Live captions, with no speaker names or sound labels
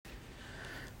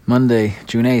Monday,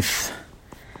 June 8th.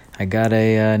 I got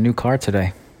a new car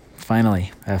today.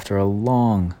 Finally, after a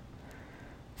long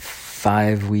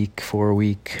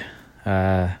 4-week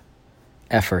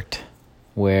effort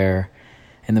where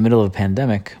in the middle of a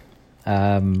pandemic,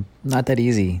 not that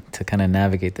easy to kind of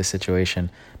navigate this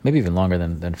situation, maybe even longer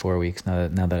than 4 weeks now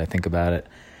that I think about it.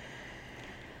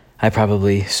 I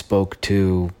probably spoke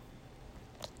to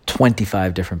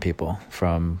 25 different people,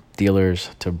 from dealers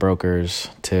to brokers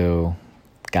to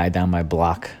guy down my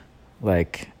block,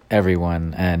 like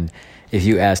everyone. And if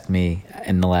you asked me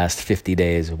in the last 50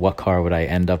 days, what car would I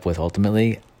end up with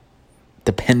ultimately,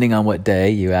 depending on what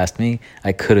day you asked me,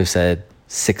 I could have said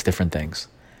 6 different things.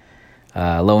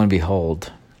 Lo and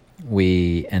behold,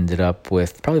 we ended up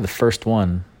with probably the first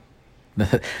one.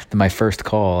 My first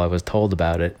call, I was told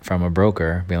about it from a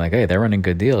broker, being like, hey, they're running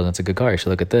good deals. It's a good car. You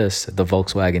should look at this. The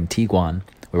Volkswagen Tiguan.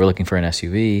 We were looking for an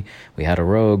SUV. We had a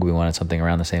Rogue. We wanted something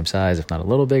around the same size, if not a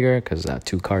little bigger, because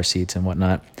 2 car seats and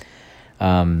whatnot.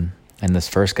 And this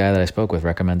first guy that I spoke with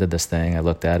recommended this thing. I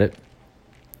looked at it.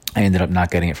 I ended up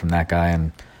not getting it from that guy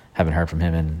and haven't heard from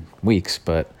him in weeks.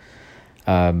 But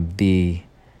the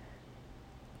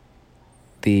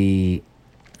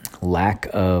lack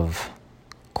of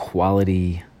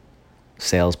quality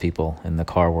salespeople in the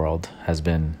car world has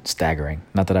been staggering.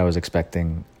 Not that I was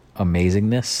expecting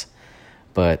amazingness,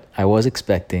 but I was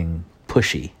expecting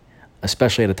pushy,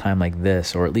 especially at a time like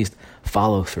this, or at least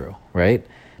follow through, right?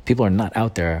 People are not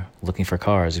out there looking for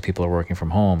cars. People are working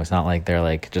from home. It's not like they're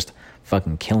like just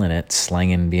fucking killing it,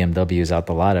 slanging BMWs out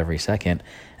the lot every second.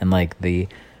 And like the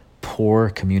poor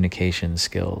communication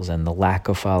skills and the lack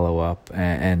of follow-up,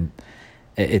 and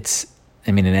it's,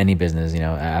 I mean, in any business, you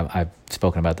know, I've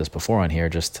spoken about this before on here,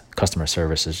 just customer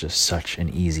service is just such an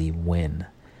easy win.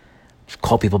 Just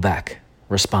call people back,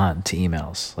 respond to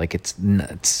emails. Like it's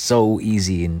so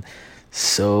easy and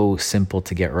so simple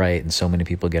to get right, and so many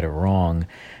people get it wrong.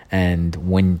 And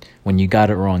when you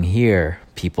got it wrong here,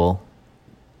 people,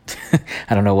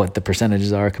 I don't know what the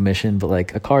percentages are, commission, but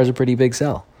like a car is a pretty big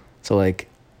sell. So like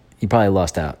you probably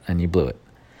lost out and you blew it.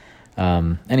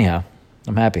 Anyhow,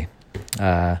 I'm happy.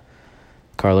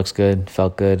 Car looks good,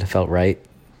 felt right,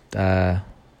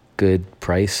 good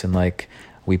price, and like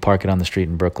we park it on the street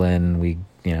in Brooklyn. We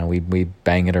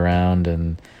bang it around,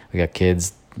 and we got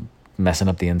kids messing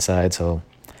up the inside. So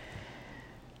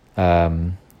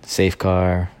safe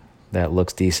car that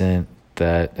looks decent,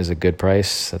 that is a good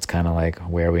price. That's kind of like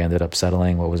where we ended up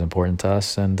settling, what was important to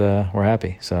us, and we're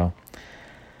happy. So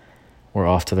we're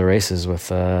off to the races with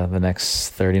the next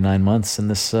 39 months in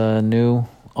this new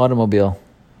automobile.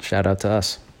 Shout out to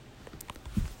us.